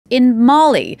In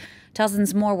Mali,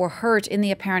 dozens more were hurt in the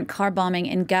apparent car bombing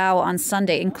in Gao on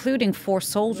Sunday, including 4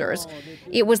 soldiers.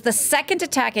 It was the second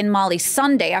attack in Mali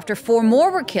Sunday after 4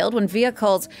 more were killed when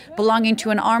vehicles belonging to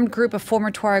an armed group of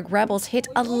former Tuareg rebels hit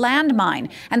a landmine.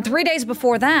 And 3 days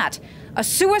before that, a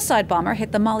suicide bomber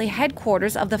hit the Mali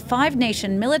headquarters of the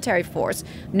 5-nation military force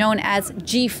known as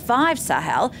G5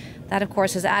 Sahel. That, of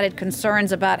course, has added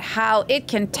concerns about how it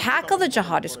can tackle the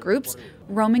jihadist groups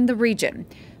roaming the region.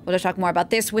 Well, to talk more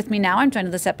about this with me now, I'm joined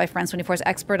on the set by France 24's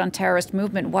expert on terrorist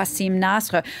movement, Wassim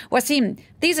Nasr. Wassim,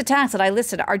 these attacks that I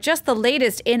listed are just the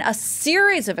latest in a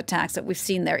series of attacks that we've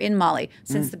seen there in Mali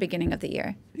since the beginning of the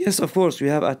year. Yes, of course. We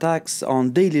have attacks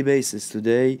on daily basis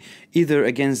today, either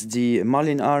against the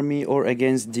Malian army or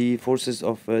against the forces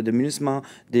of the MINUSMA,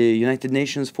 the United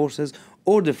Nations forces,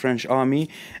 or the French army,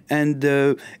 and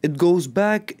it goes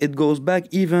back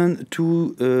even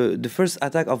to the first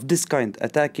attack of this kind,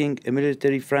 attacking a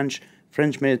military French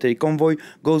military convoy,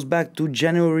 goes back to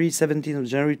January 17th of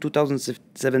January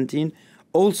 2017.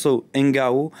 Also in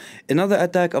Gao, another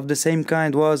attack of the same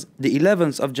kind was the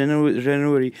 11th of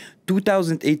January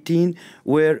 2018,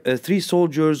 where 3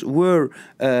 soldiers were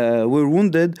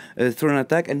wounded through an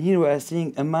attack. And here we are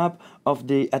seeing a map of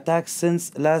the attacks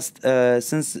since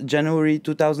January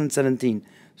 2017.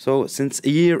 So since a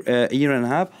year and a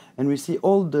half, and we see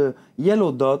all the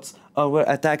yellow dots are where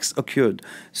attacks occurred.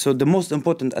 So the most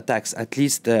important attacks, at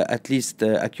least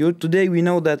occurred. Today we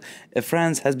know that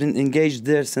France has been engaged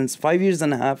there since 5 years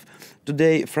and a half.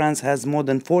 Today France has more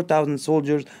than 4,000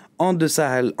 soldiers on the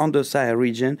Sahel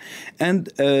region,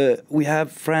 and we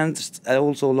have France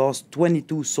also lost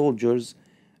 22 soldiers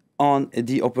on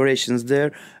the operations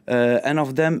there, and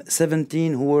of them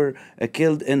 17 who were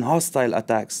killed in hostile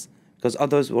attacks, because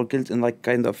others were killed in like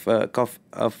kind of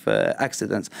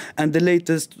accidents. And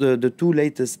the 2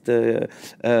 latest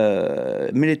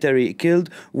military killed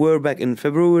were back in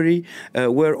February,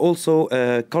 where also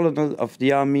a colonel of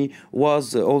the army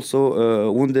was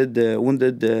also wounded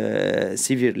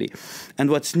severely. And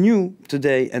what's new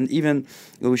today, and even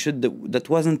that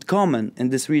wasn't common in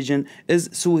this region, is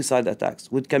suicide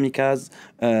attacks with kamikaze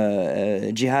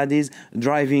jihadis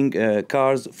driving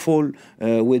cars full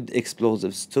with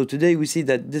explosives. So today we see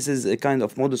that this is a kind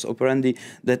of modus operandi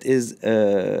that is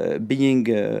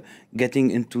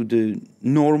getting into the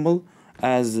normal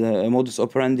as a modus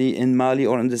operandi in Mali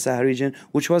or in the Sahel region,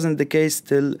 which wasn't the case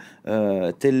till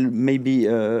maybe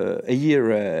a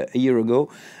year ago.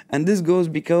 And this goes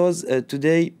because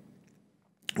today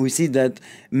we see that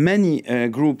many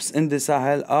groups in the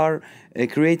Sahel are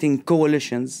creating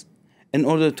coalitions in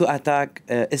order to attack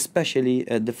especially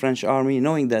the French army,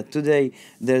 knowing that today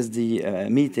there's the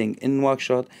meeting in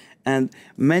Nouakchott, and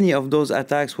many of those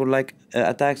attacks were like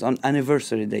attacks on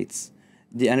anniversary dates.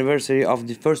 The anniversary of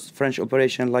the first French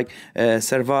operation, like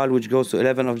Serval, which goes to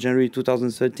 11th of January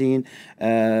 2013,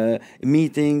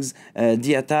 meetings,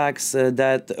 the attacks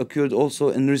that occurred also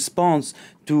in response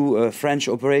to French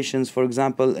operations, for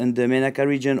example, in the Menaka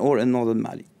region or in northern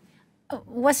Mali.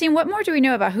 Wassim, what more do we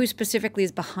know about who specifically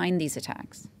is behind these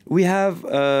attacks? We have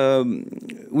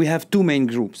 2 main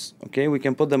groups. Okay, we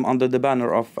can put them under the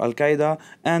banner of Al-Qaeda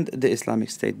and the Islamic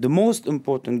State. The most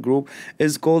important group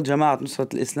is called Jama'at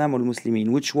Nusrat al-Islam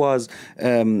wal-Muslimin, which was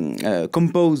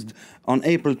composed on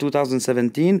April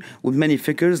 2017 with many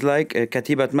figures like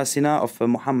Katibat Masina of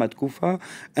Muhammad Kufa,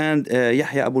 and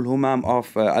Yahya Abu al-Humam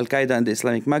of Al-Qaeda and the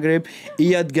Islamic Maghreb,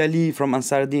 Iyad Ghali from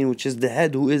Ansar Din, who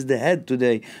is the head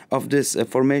today of this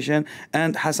formation,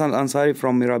 and Hassan al-Ansari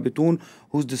from Mirabitoun,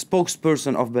 who's the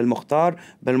spokesperson of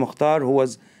Belmokhtar, who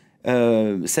was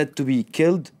said to be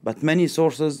killed, but many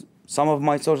sources, some of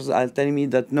my sources are telling me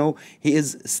that no, he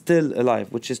is still alive,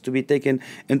 which is to be taken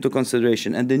into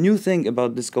consideration. And the new thing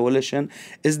about this coalition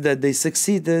is that they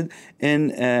succeeded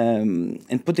in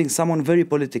putting someone very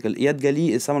political. Iyad Ghali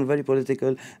is someone very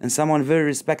political and someone very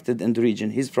respected in the region.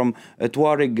 He's from a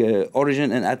Tuareg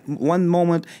origin, and at one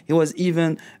moment he was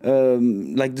even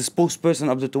like the spokesperson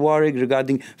of the Tuareg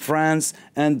regarding France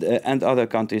and other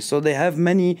countries. So they have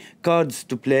many cards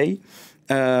to play.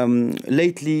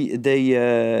 Lately,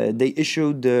 they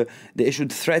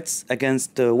issued threats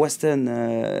against Western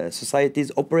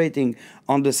societies operating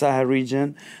on the Sahel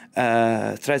region,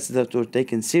 threats that were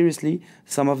taken seriously.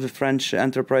 Some of the French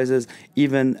enterprises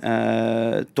even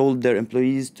told their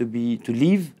employees to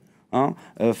leave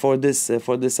for this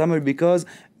summer, because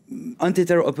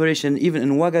anti-terror operation even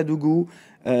in Ouagadougou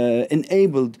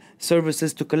enabled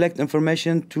services to collect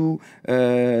information to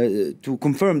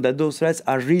confirm that those threats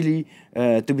are really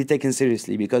to be taken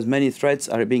seriously, because many threats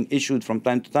are being issued from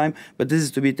time to time, but this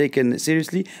is to be taken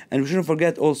seriously. And we shouldn't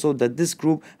forget also that this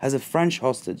group has a French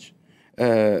hostage.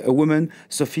 a woman,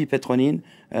 Sophie Petronin.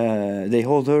 They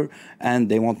hold her and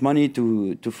they want money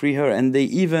to free her, and they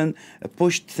even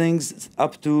pushed things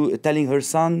up to telling her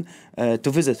son to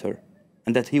visit her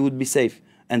and that he would be safe.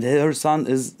 And her son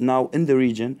is now in the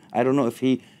region. I don't know if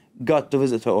he got to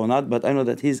visit her or not, but I know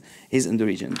that he's in the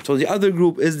region. So the other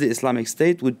group is the Islamic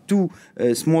State with two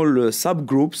small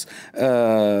subgroups.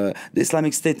 The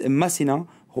Islamic State in Masina,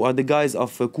 who are the guys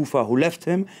of Kufa who left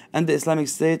him, and the Islamic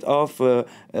State of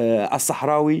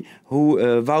As-Sahrawi, who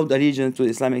vowed allegiance to the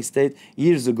Islamic State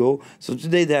years ago. So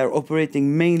today they are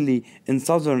operating mainly in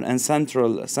southern and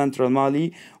central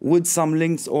Mali, with some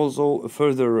links also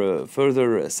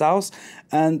further south.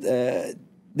 And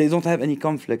they don't have any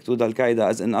conflict with Al-Qaeda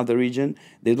as in other regions.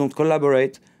 They don't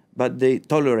collaborate, but they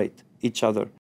tolerate each other.